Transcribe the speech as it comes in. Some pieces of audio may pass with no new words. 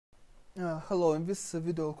Hello, in this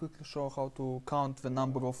video I'll quickly show how to count the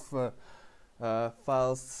number of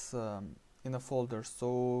files in a folder.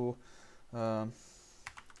 Uh,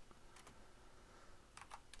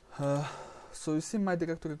 uh, so you see my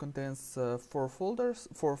directory contains four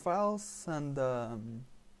files and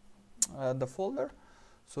the folder.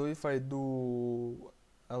 So if I do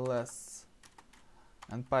ls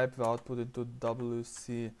and pipe the output into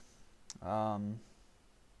wc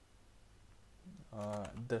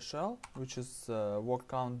the shell, which is word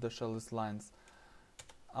count, the shell is lines,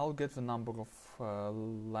 I'll get the number of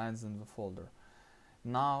lines in the folder.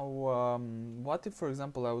 Now, what if, for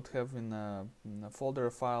example, I would have in a folder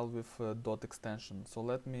a file with a dot extension? So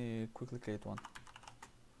let me quickly create one.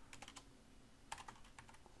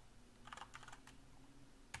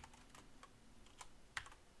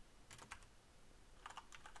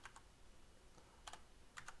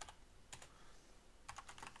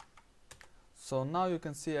 So now you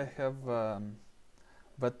can see I have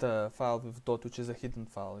that file with dot, which is a hidden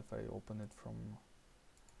file. If I open it from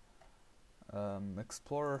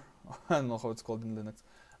Explorer, I don't know how it's called in Linux,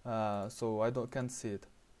 so I can't see it.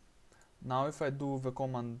 Now if I do the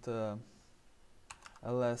command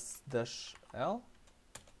ls-l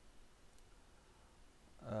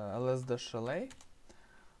ls-la,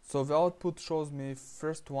 so the output shows me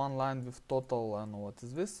first one line with total, I don't know what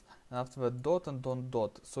is this, and after that dot and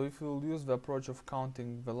dot. So if we will use the approach of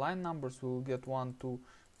counting the line numbers, we will get 1, 2,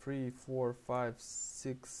 3, 4, 5,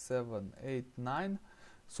 6, 7, 8, 9.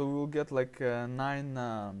 So we will get like 9,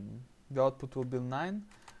 the output will be 9.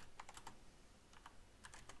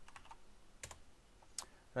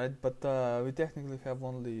 Right, but we technically have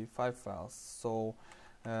only 5 files. So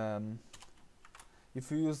if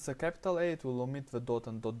you use a capital A, it will omit the dot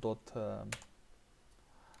and dot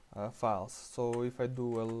files. So if I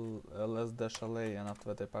do ls-la and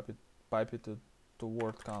after that I pipe it to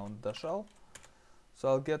word count -l, so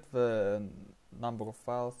I'll get the number of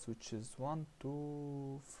files, which is 1,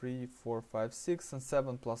 2, 3, 4, 5, 6, and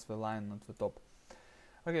 7 plus the line at the top.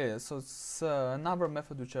 Okay, so it's, another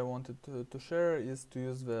method which I wanted to share is to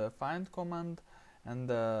use the find command, and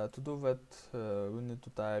to do that we need to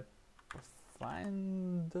type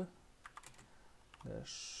find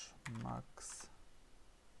 -max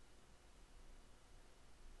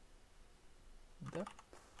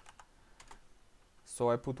depth.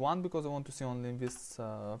 So I put 1 because I want to see only in this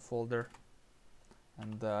folder,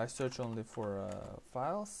 and I search only for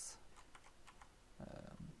files.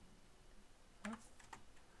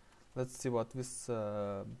 Let's see what this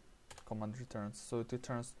command returns. So it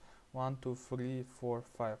returns 1, 2, 3, 4,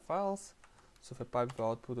 5 files. So if I pipe the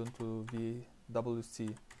output into the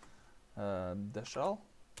wc -l,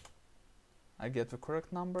 I get the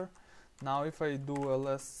correct number. Now if I do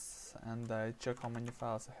ls and I check how many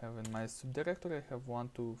files I have in my subdirectory, I have 1,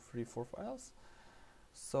 2, 3, 4 files.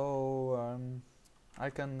 So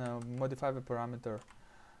I can modify the parameter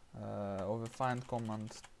of the find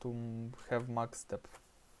command to have max depth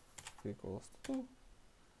equals to 2.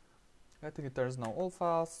 It returns now all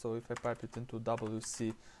files. So if I pipe it into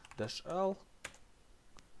wc-l,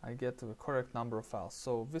 I get the correct number of files.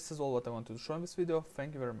 So this is all what I wanted to show in this video.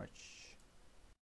 Thank you very much.